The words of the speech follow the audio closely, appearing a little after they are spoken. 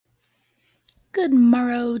Good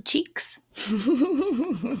morrow, cheeks.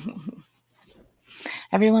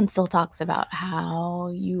 Everyone still talks about how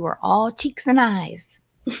you were all cheeks and eyes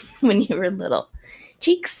when you were little.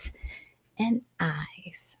 Cheeks and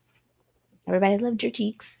eyes. Everybody loved your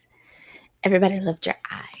cheeks. Everybody loved your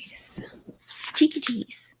eyes. Cheeky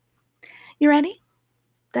cheese. You ready?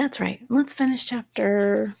 That's right. Let's finish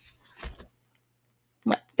chapter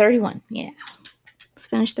 31. Yeah. Let's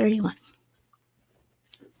finish 31.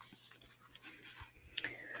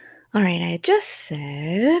 All right, I had just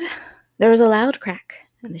said there was a loud crack,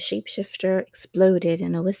 and the shapeshifter exploded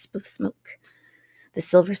in a wisp of smoke. The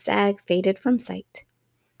silver stag faded from sight.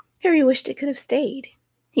 Harry wished it could have stayed.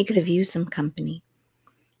 He could have used some company.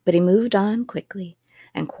 But he moved on quickly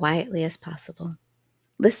and quietly as possible,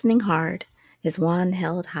 listening hard, his wand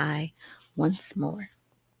held high once more.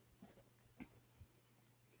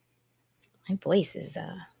 My voice is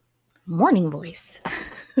a morning voice.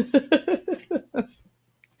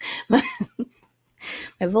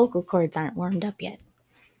 My vocal cords aren't warmed up yet.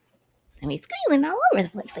 I mean, squealing all over the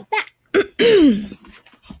place like that.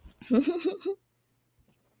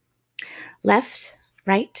 Left,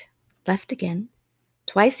 right, left again.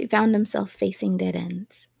 Twice he found himself facing dead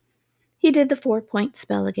ends. He did the 4-point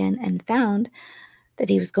spell again and found that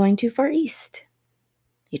he was going too far east.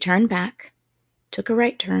 He turned back, took a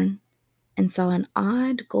right turn, and saw an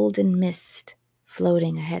odd golden mist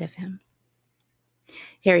floating ahead of him.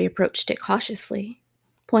 Harry approached it cautiously,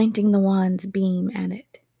 pointing the wand's beam at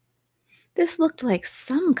it. This looked like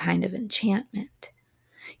some kind of enchantment.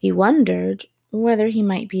 He wondered whether he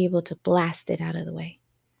might be able to blast it out of the way.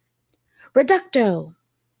 "Reducto!"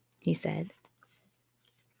 he said.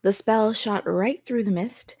 The spell shot right through the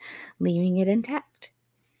mist, leaving it intact.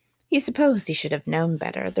 He supposed he should have known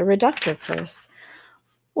better. The Reductor curse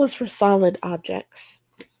was for solid objects.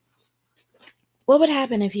 What would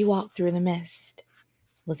happen if he walked through the mist?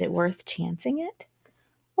 Was it worth chancing it?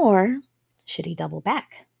 Or should he double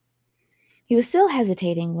back? He was still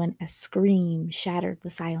hesitating when a scream shattered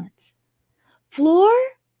the silence. "Fleur?"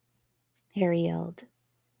 Harry yelled.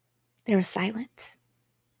 There was silence.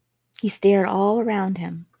 He stared all around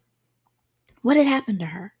him. What had happened to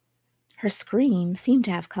her? Her scream seemed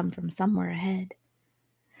to have come from somewhere ahead.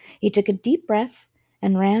 He took a deep breath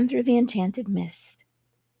and ran through the enchanted mist.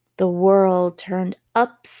 The world turned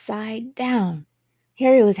upside down.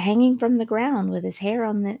 Harry was hanging from the ground with his hair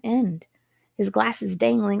on the end, his glasses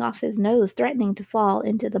dangling off his nose, threatening to fall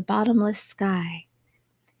into the bottomless sky.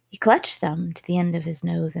 He clutched them to the end of his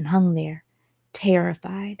nose and hung there,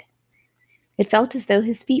 terrified. It felt as though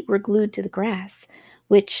his feet were glued to the grass,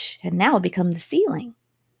 which had now become the ceiling.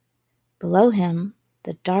 Below him,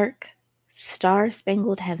 the dark,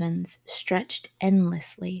 star-spangled heavens stretched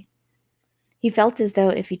endlessly. He felt as though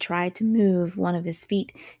if he tried to move one of his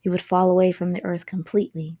feet, he would fall away from the earth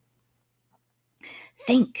completely.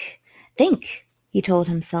 "Think, think," he told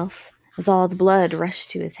himself, as all the blood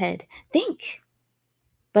rushed to his head. "Think!"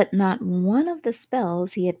 But not one of the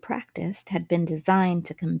spells he had practiced had been designed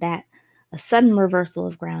to combat a sudden reversal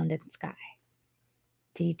of ground and sky.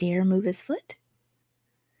 Did he dare move his foot?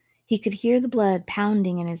 He could hear the blood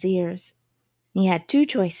pounding in his ears. He had two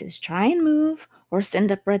choices: try and move, or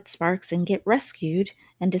send up red sparks and get rescued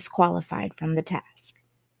and disqualified from the task.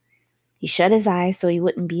 He shut his eyes so he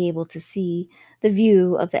wouldn't be able to see the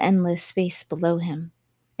view of the endless space below him,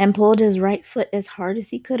 and pulled his right foot as hard as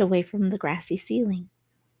he could away from the grassy ceiling.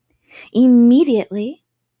 Immediately,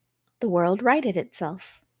 the world righted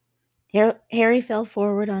itself. Harry fell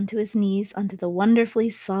forward onto his knees onto the wonderfully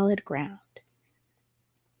solid ground.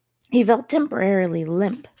 He felt temporarily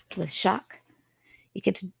limp with shock.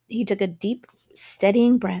 He took a deep,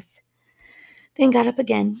 steadying breath, then got up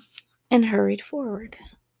again and hurried forward,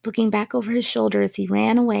 looking back over his shoulder as he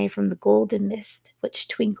ran away from the golden mist which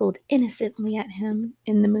twinkled innocently at him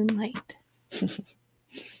in the moonlight.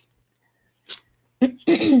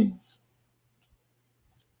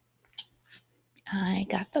 I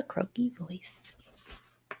got the croaky voice.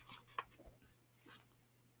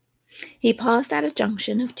 He paused at a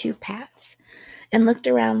junction of two paths and looked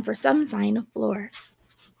around for some sign of Fleur.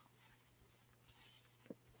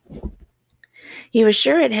 He was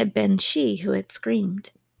sure it had been she who had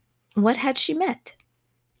screamed. What had she meant?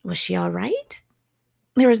 Was she all right?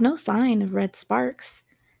 There was no sign of red sparks.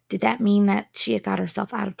 Did that mean that she had got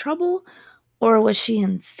herself out of trouble, or was she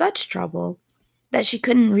in such trouble that she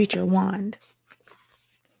couldn't reach her wand?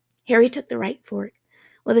 Harry took the right fork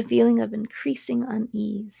with a feeling of increasing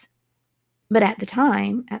unease. But at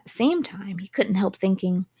the same time, he couldn't help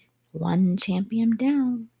thinking, one champion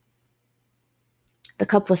down. The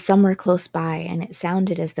cup was somewhere close by, and it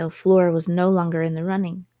sounded as though Fleur was no longer in the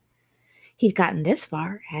running. He'd gotten this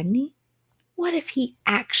far, hadn't he? What if he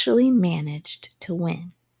actually managed to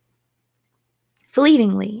win?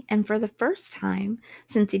 Fleetingly, and for the first time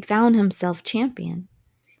since he'd found himself champion,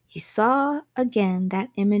 he saw again that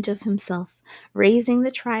image of himself raising the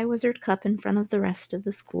Triwizard Cup in front of the rest of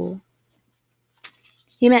the school.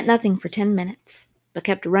 He meant nothing for 10 minutes, but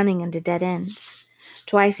kept running into dead ends.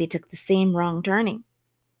 Twice he took the same wrong turning.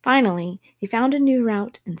 Finally, he found a new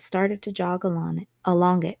route and started to jog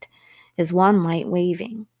along it, his wand light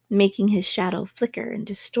waving, making his shadow flicker and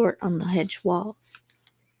distort on the hedge walls.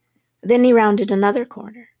 Then he rounded another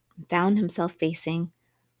corner and found himself facing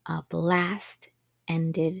a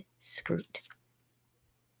blast-ended Scroot.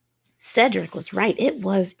 Cedric was right. It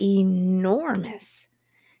was enormous.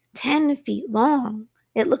 10 feet long.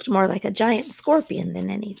 It looked more like a giant scorpion than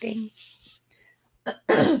anything.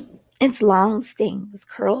 Its long sting was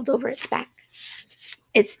curled over its back.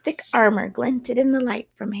 Its thick armor glinted in the light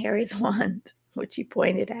from Harry's wand, which he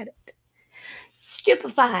pointed at it.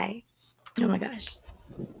 Stupefy! Oh my gosh.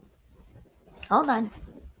 Hold on.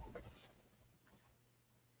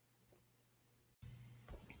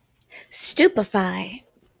 Stupefy!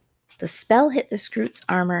 The spell hit the Scroot's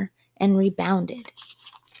armor and rebounded.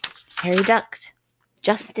 Harry ducked,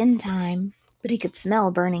 just in time, but he could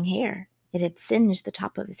smell burning hair. It had singed the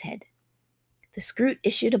top of his head. The Scroot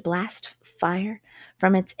issued a blast of fire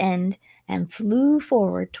from its end and flew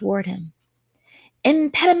forward toward him.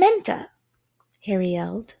 Impedimenta! Harry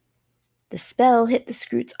yelled. The spell hit the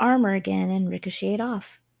Scroot's armor again and ricocheted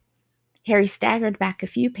off. Harry staggered back a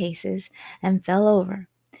few paces and fell over.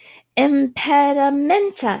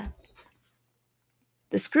 Impedimenta!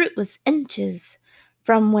 The Scroot was inches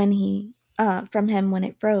from him when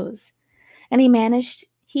it froze, and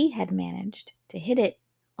he had managed to hit it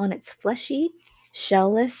on its fleshy,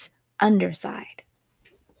 shellless underside.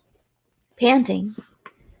 Panting,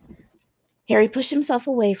 Harry pushed himself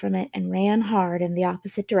away from it and ran hard in the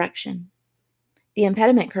opposite direction. The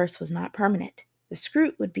impediment curse was not permanent. The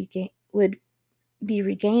Scroot would be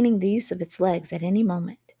regaining the use of its legs at any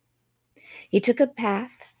moment. He took a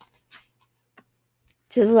path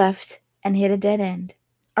to the left and hit a dead end,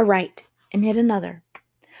 a right and hit another.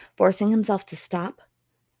 Forcing himself to stop,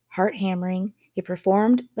 heart hammering, he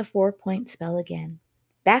performed the 4-point spell again,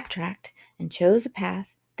 backtracked, and chose a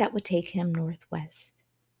path that would take him northwest.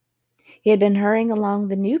 He had been hurrying along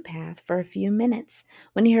the new path for a few minutes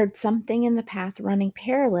when he heard something in the path running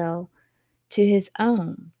parallel to his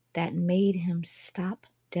own that made him stop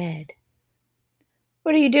dead.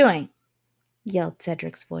 "What are you doing?" yelled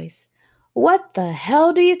Cedric's voice. "What the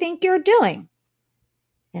hell do you think you're doing?"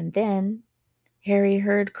 And then Harry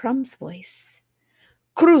heard Crumb's voice.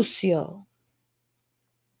 "Crucio!"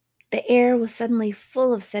 The air was suddenly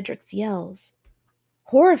full of Cedric's yells.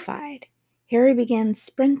 Horrified, Harry began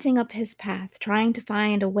sprinting up his path, trying to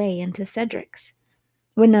find a way into Cedric's.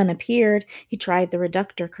 When none appeared, he tried the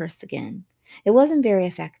reductor curse again. It wasn't very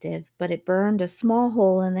effective, but it burned a small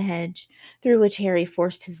hole in the hedge through which Harry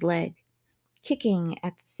forced his leg, kicking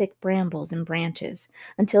at the thick brambles and branches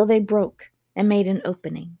until they broke and made an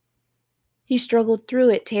opening. He struggled through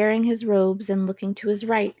it, tearing his robes, and looking to his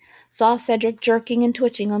right, saw Cedric jerking and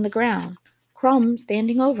twitching on the ground, Crumb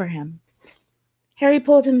standing over him. Harry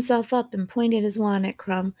pulled himself up and pointed his wand at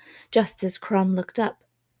Crumb just as Crumb looked up.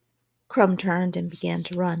 Crumb turned and began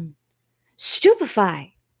to run.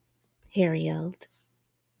 "Stupefy!" Harry yelled.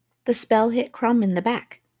 The spell hit Crumb in the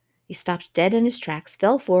back. He stopped dead in his tracks,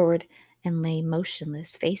 fell forward, and lay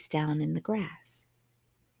motionless face down in the grass.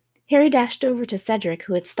 Harry dashed over to Cedric,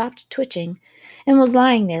 who had stopped twitching and was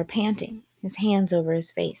lying there panting, his hands over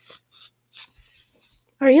his face.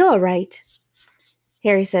 "Are you all right?"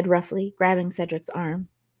 Harry said roughly, grabbing Cedric's arm.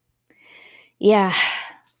 "Yeah,"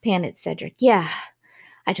 panted Cedric. "Yeah,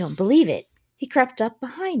 I don't believe it. He crept up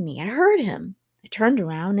behind me. I heard him. I turned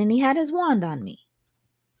around, and he had his wand on me."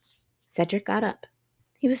 Cedric got up.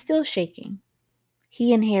 He was still shaking.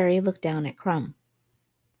 He and Harry looked down at Crumb.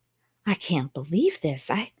 "I can't believe this.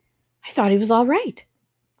 I thought he was all right,"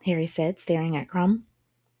 Harry said, staring at Crumb.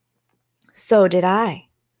 "So did I,"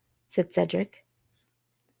 said Cedric.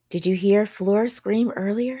 "Did you hear Fleur scream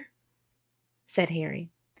earlier?" said Harry.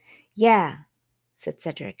 "Yeah," said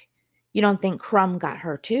Cedric. "You don't think Crumb got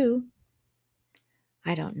her too?"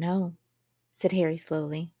 "I don't know," said Harry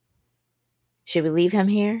slowly. "Should we leave him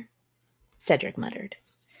here?" Cedric muttered.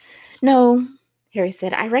 "No," Harry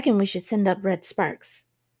said. "I reckon we should send up red sparks.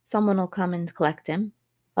 Someone will come and collect him.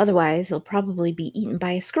 Otherwise, he'll probably be eaten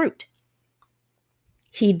by a Scroot."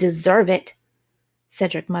 "He'd deserve it,"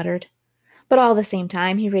 Cedric muttered. But all the same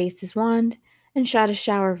time, he raised his wand and shot a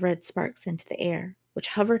shower of red sparks into the air, which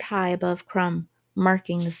hovered high above Crumb,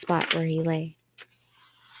 marking the spot where he lay.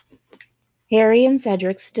 Harry and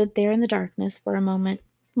Cedric stood there in the darkness for a moment,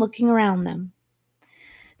 looking around them.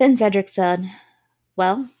 Then Cedric said,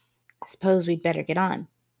 "Well, I suppose we'd better get on."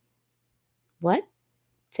 "What?"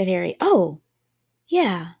 said Harry. "Oh,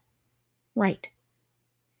 yeah, right."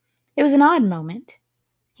 It was an odd moment.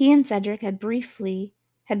 He and Cedric had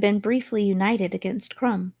been briefly united against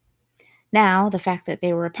Krum. Now, the fact that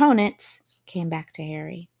they were opponents came back to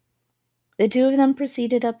Harry. The two of them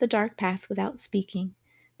proceeded up the dark path without speaking.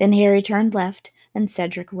 Then Harry turned left and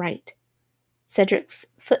Cedric right. Cedric's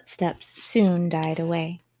footsteps soon died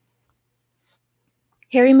away.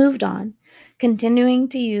 Harry moved on, continuing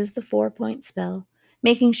to use the 4-point spell,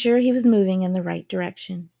 making sure he was moving in the right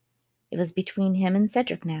direction. It was between him and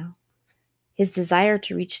Cedric now. His desire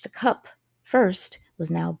to reach the cup first was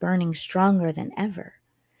now burning stronger than ever.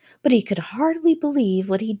 But he could hardly believe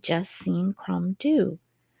what he'd just seen Krum do.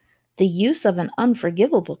 The use of an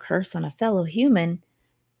unforgivable curse on a fellow human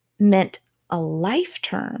meant a life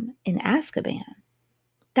term in Azkaban.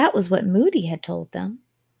 That was what Moody had told them.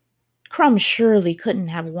 Krum surely couldn't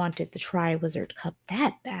have wanted the Triwizard Cup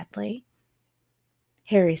that badly.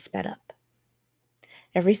 Harry sped up.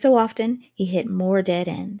 Every so often he hit more dead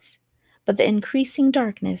ends, but the increasing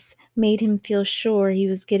darkness made him feel sure he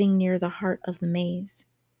was getting near the heart of the maze.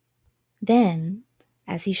 Then,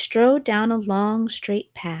 as he strode down a long,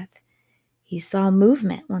 straight path, he saw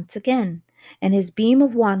movement once again, and his beam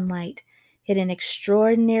of wand light hit an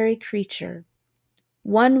extraordinary creature,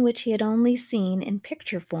 one which he had only seen in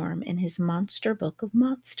picture form in his monster book of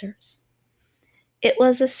monsters. It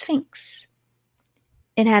was a sphinx.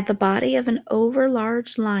 It had the body of an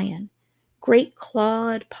overlarge lion, great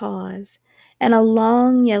clawed paws, and a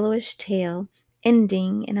long yellowish tail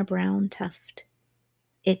ending in a brown tuft.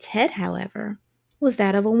 Its head, however, was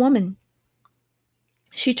that of a woman.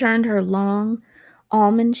 She turned her long,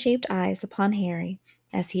 almond-shaped eyes upon Harry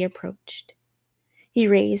as he approached. He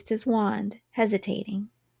raised his wand, hesitating.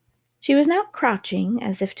 She was now crouching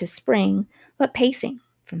as if to spring, but pacing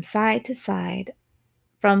from side to side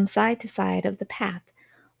of the path,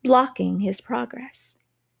 blocking his progress.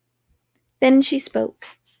 Then she spoke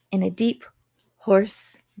in a deep,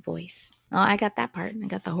 hoarse voice. Oh, I got that part. I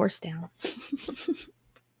got the horse down.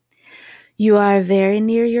 "You are very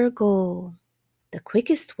near your goal. The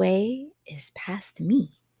quickest way is past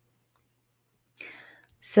me.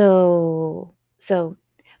 So,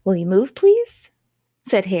 will you move, please?"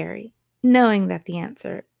 said Harry, knowing what the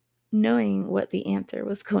answer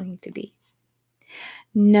was going to be.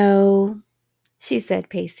 "No," she said,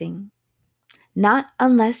 pacing. "Not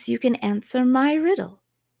unless you can answer my riddle.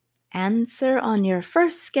 Answer on your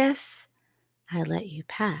first guess, I let you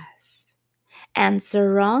pass.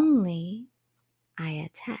 Answer wrongly, I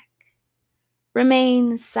attack.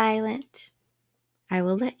 Remain silent, I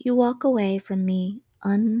will let you walk away from me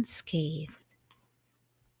unscathed."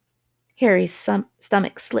 Harry's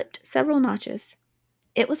stomach slipped several notches.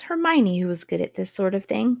 It was Hermione who was good at this sort of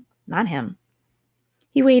thing, not him.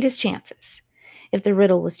 He weighed his chances. If the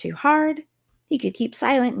riddle was too hard, he could keep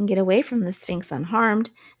silent and get away from the Sphinx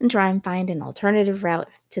unharmed and try and find an alternative route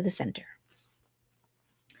to the center.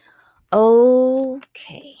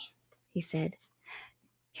 "Okay," he said.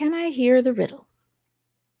 "Can I hear the riddle?"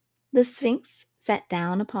 The Sphinx sat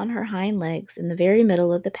down upon her hind legs in the very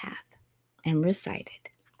middle of the path and recited,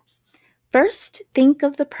 "First think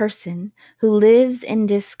of the person who lives in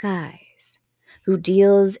disguise, who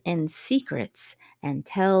deals in secrets and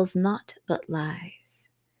tells naught but lies.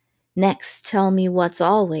 Next tell me what's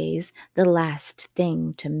always the last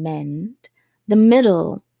thing to mend, the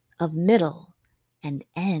middle of middle and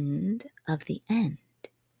end of the end.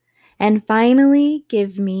 And finally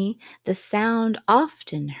give me the sound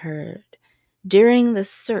often heard during the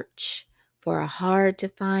search for a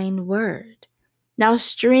hard-to-find word. Now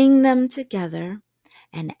string them together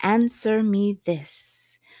and answer me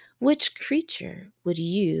this. Which creature would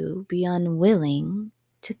you be unwilling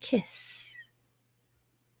to kiss?"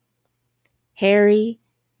 Harry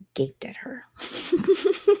gaped at her.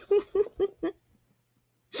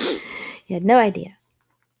 He had no idea.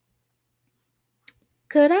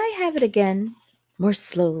 "Could I have it again, more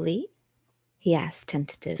slowly?" he asked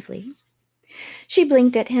tentatively. She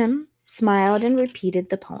blinked at him, smiled, and repeated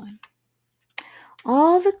the poem.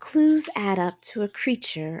 "All the clues add up to a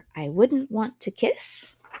creature I wouldn't want to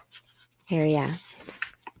kiss?" Harry asked.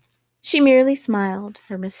 She merely smiled,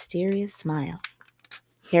 her mysterious smile.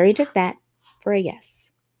 Harry took that for a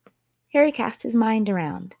yes. Harry cast his mind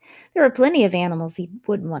around. There were plenty of animals he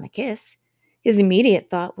wouldn't want to kiss. His immediate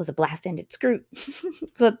thought was a blast-ended Scroot,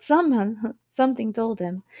 but something told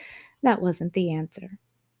him that wasn't the answer.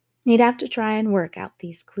 He'd have to try and work out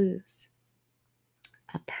these clues.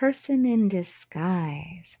 A person in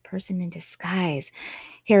disguise. A person in disguise,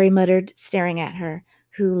 Harry muttered, staring at her.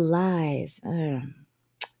 Who lies?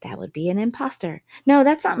 That would be an imposter. No,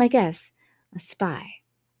 that's not my guess. A spy.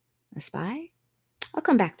 A spy? I'll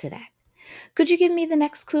come back to that. Could you give me the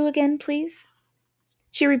next clue again, please?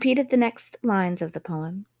 She repeated the next lines of the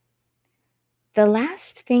poem. The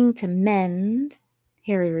last thing to mend,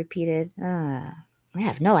 Harry repeated. I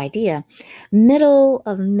have no idea. Middle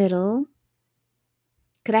of middle.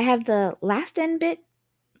 Could I have the last end bit?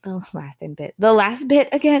 The last end bit. The last bit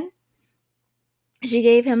again? She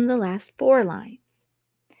gave him the last 4 lines.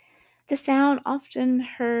 The sound often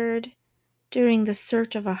heard during the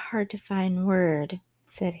search of a hard-to-find word,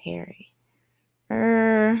 said Harry.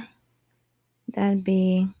 That'd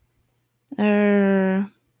be,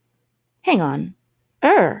 hang on.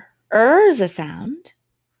 Is a sound.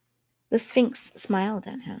 The Sphinx smiled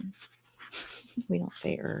at him. We don't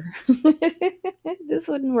say This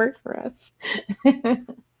wouldn't work for us.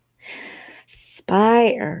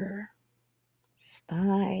 Spire,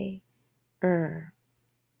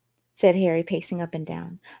 said Harry, pacing up and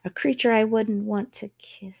down. A creature I wouldn't want to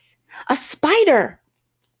kiss. A spider!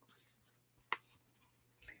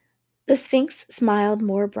 The Sphinx smiled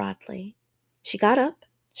more broadly. She got up,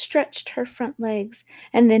 stretched her front legs,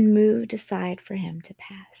 and then moved aside for him to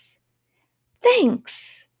pass.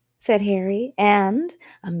 Thanks, said Harry, and,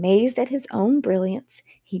 amazed at his own brilliance,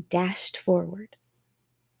 he dashed forward.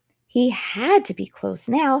 He had to be close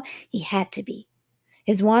now. He had to be.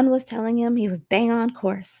 His wand was telling him he was bang on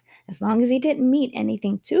course. As long as he didn't meet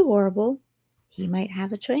anything too horrible, he might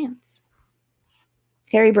have a chance.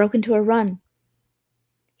 Harry broke into a run.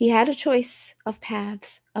 He had a choice of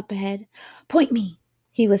paths up ahead. Point me,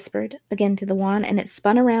 he whispered again to the wand, and it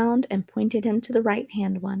spun around and pointed him to the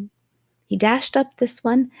right-hand one. He dashed up this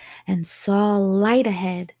one and saw light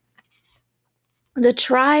ahead. The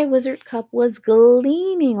Triwizard Cup was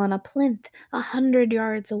gleaming on a plinth 100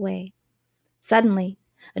 yards away. Suddenly,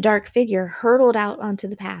 a dark figure hurtled out onto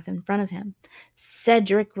the path in front of him.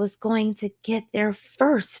 Cedric was going to get there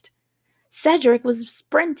first. Cedric was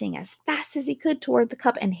sprinting as fast as he could toward the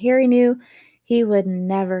cup, and Harry knew he would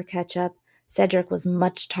never catch up. Cedric was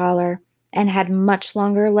much taller and had much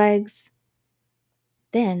longer legs.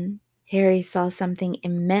 Then Harry saw something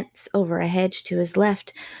immense over a hedge to his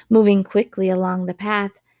left, moving quickly along the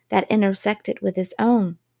path that intersected with his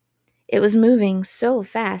own. It was moving so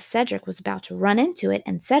fast Cedric was about to run into it,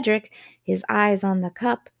 and Cedric, his eyes on the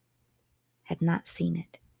cup, had not seen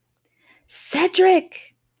it.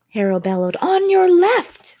 Cedric! Harry bellowed, on your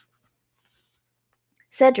left!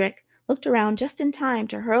 Cedric looked around just in time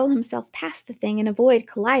to hurl himself past the thing and avoid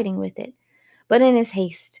colliding with it, but in his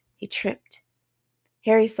haste, he tripped.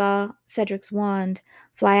 Harry saw Cedric's wand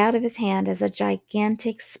fly out of his hand as a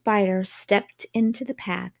gigantic spider stepped into the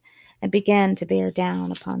path and began to bear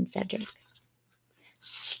down upon Cedric.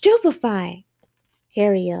 Stupefy!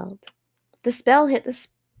 Harry yelled. The spell hit the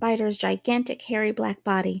spider's gigantic, hairy black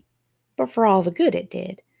body, but for all the good it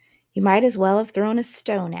did, you might as well have thrown a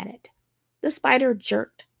stone at it. The spider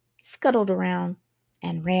jerked, scuttled around,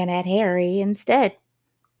 and ran at Harry instead.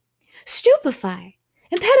 Stupefy!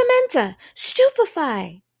 Impedimenta!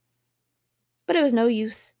 Stupefy! But it was no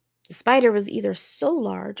use. The spider was either so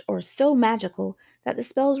large or so magical that the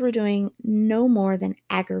spells were doing no more than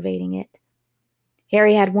aggravating it.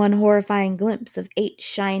 Harry had one horrifying glimpse of 8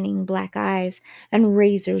 shining black eyes and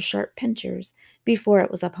razor-sharp pincers before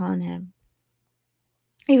it was upon him.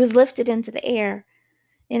 He was lifted into the air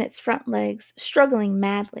in its front legs, struggling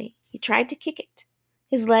madly. He tried to kick it.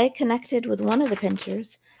 His leg connected with one of the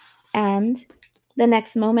pincers, and the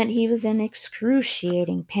next moment he was in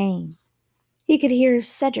excruciating pain. He could hear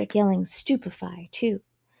Cedric yelling stupefy, too,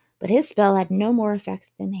 but his spell had no more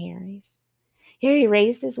effect than Harry's. Harry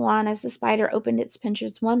raised his wand as the spider opened its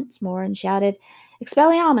pincers once more and shouted,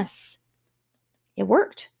 Expelliarmus! It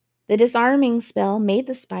worked. The disarming spell made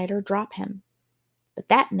the spider drop him. But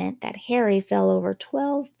that meant that Harry fell over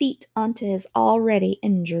 12 feet onto his already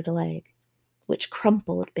injured leg, which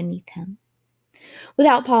crumpled beneath him.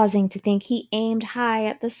 Without pausing to think, he aimed high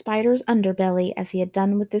at the spider's underbelly as he had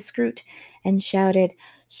done with the Scroot and shouted,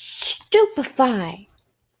 Stupefy!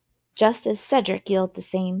 Just as Cedric yelled the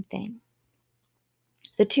same thing.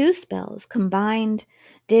 The 2 spells combined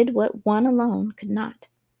did what one alone could not.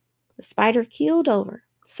 The spider keeled over,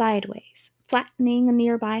 sideways, flattening a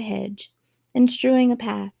nearby hedge and strewing a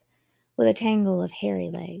path with a tangle of hairy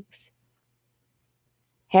legs.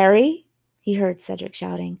 Harry, he heard Cedric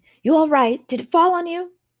shouting, you all right? Did it fall on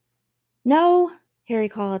you? No, Harry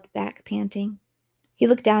called back, panting. He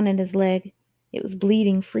looked down at his leg. It was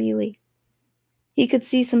bleeding freely. He could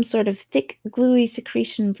see some sort of thick, gluey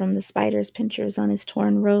secretion from the spider's pincers on his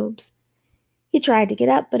torn robes. He tried to get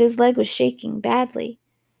up, but his leg was shaking badly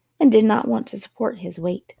and did not want to support his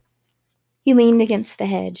weight. He leaned against the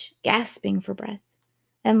hedge, gasping for breath,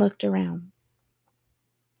 and looked around.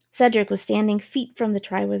 Cedric was standing feet from the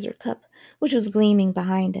Triwizard Cup, which was gleaming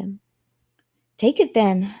behind him. "Take it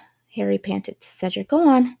then," Harry panted to Cedric. "Go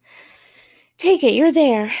on. Take it, you're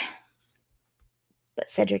there." But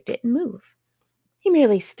Cedric didn't move. He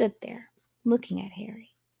merely stood there, looking at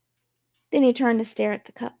Harry. Then he turned to stare at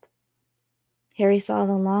the cup. Harry saw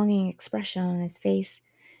the longing expression on his face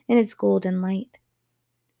in its golden light.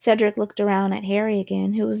 Cedric looked around at Harry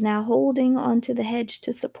again, who was now holding onto the hedge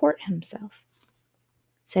to support himself.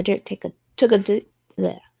 Cedric took a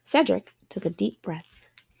deep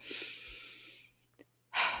breath.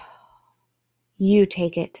 "You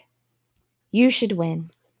take it. You should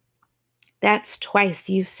win. That's twice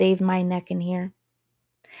you've saved my neck in here."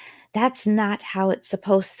 "That's not how it's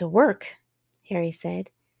supposed to work," Harry said.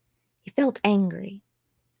 He felt angry.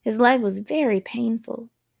 His leg was very painful.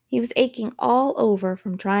 He was aching all over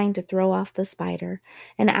from trying to throw off the spider,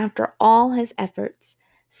 and after all his efforts,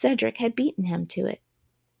 Cedric had beaten him to it,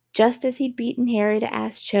 just as he'd beaten Harry to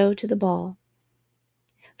ask Cho to the ball.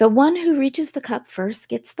 "The one who reaches the cup first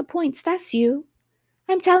gets the points. That's you.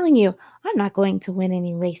 I'm telling you, I'm not going to win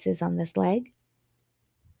any races on this leg."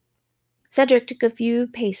 Cedric took a few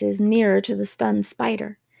paces nearer to the stunned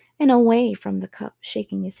spider and away from the cup,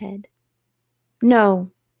 shaking his head.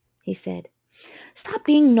 "No," he said. "Stop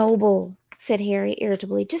being noble," said Harry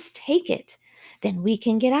irritably. "Just take it. Then we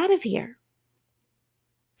can get out of here."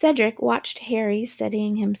 Cedric watched Harry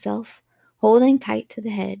steadying himself, holding tight to the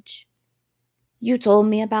hedge. "You told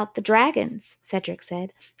me about the dragons," Cedric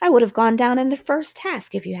said. "I would have gone down in the first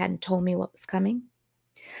task if you hadn't told me what was coming."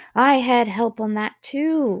 "I had help on that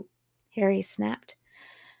too," Harry snapped,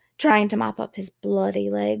 trying to mop up his bloody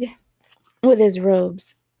leg with his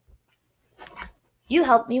robes. "You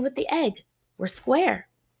helped me with the egg. We're square."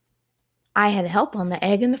 "I had help on the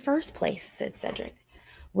egg in the first place," said Cedric.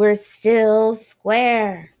 "We're still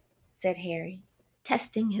square," said Harry,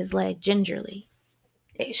 testing his leg gingerly.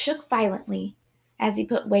 It shook violently as he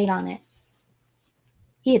put weight on it.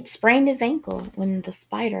 He had sprained his ankle when the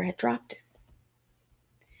spider had dropped it.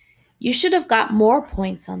 "You should have got more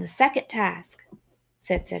points on the second task,"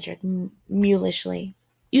 said Cedric mulishly.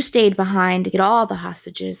 "You stayed behind to get all the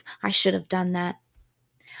hostages. I should have done that."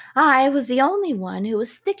 "I was the only one who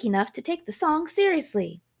was thick enough to take the song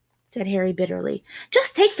seriously," said Harry bitterly.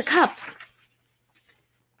 "Just take the cup."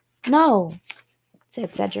 "No,"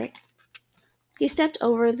 said Cedric. He stepped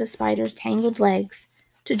over the spider's tangled legs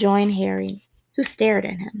to join Harry, who stared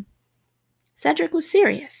at him. Cedric was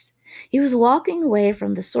serious. He was walking away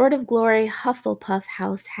from the sort of glory Hufflepuff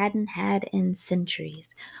House hadn't had in centuries.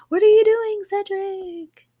 "What are you doing,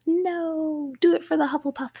 Cedric?" "No, do it for the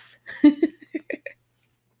Hufflepuffs."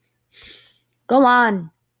 "Go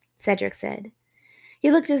on," Cedric said. He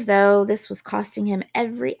looked as though this was costing him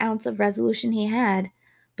every ounce of resolution he had,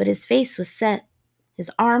 but his face was set. His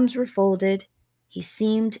arms were folded. He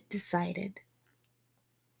seemed decided.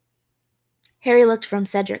 Harry looked from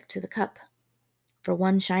Cedric to the cup. For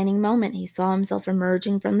one shining moment, he saw himself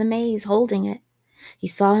emerging from the maze, holding it. He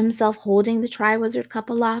saw himself holding the Triwizard Cup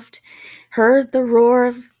aloft, heard the roar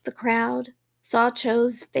of the crowd, saw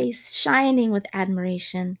Cho's face shining with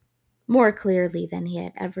admiration, more clearly than he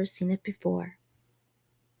had ever seen it before.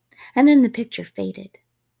 And then the picture faded,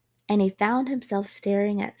 and he found himself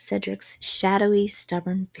staring at Cedric's shadowy,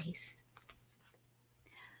 stubborn face.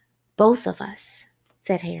 "Both of us,"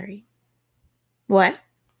 said Harry. "What?"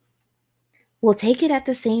 "We'll take it at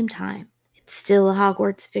the same time. It's still a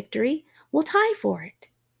Hogwarts victory. We'll tie for it."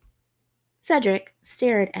 Cedric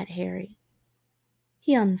stared at Harry.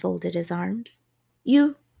 He unfolded his arms.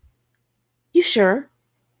 You sure?"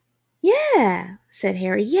 "Yeah," said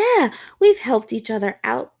Harry. "Yeah, we've helped each other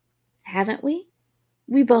out, haven't we?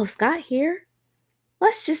 We both got here.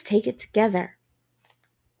 Let's just take it together."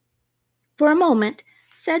 For a moment,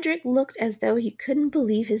 Cedric looked as though he couldn't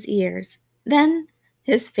believe his ears. Then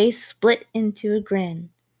his face split into a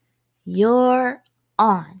grin. "You're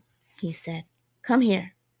on," he said. "Come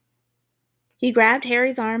here." He grabbed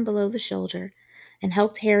Harry's arm below the shoulder and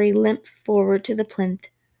helped Harry limp forward to the plinth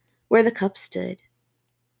where the cup stood.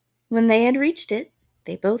 When they had reached it,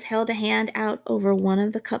 they both held a hand out over one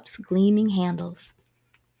of the cup's gleaming handles.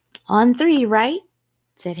 "On 3, right?"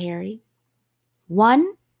 said Harry.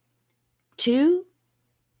 1, 2,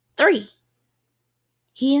 3.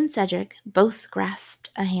 He and Cedric both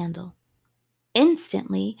grasped a handle.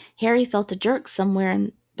 Instantly, Harry felt a jerk somewhere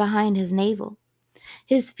behind his navel.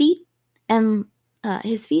 His feet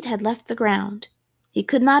had left the ground. He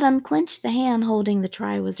could not unclench the hand holding the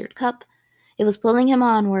Triwizard Cup. It was pulling him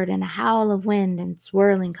onward in a howl of wind and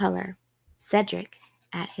swirling color. Cedric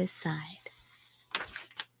at his side.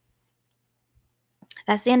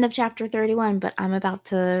 That's the end of chapter 31, but I'm about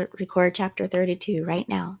to record chapter 32 right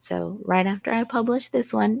now. So right after I publish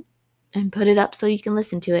this one and put it up so you can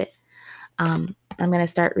listen to it, I'm going to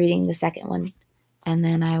start reading the second one. And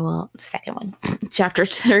then I will, the second one, chapter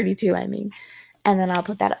 32, I mean. And then I'll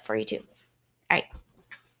put that up for you too. All right.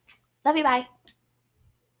 Love you, bye.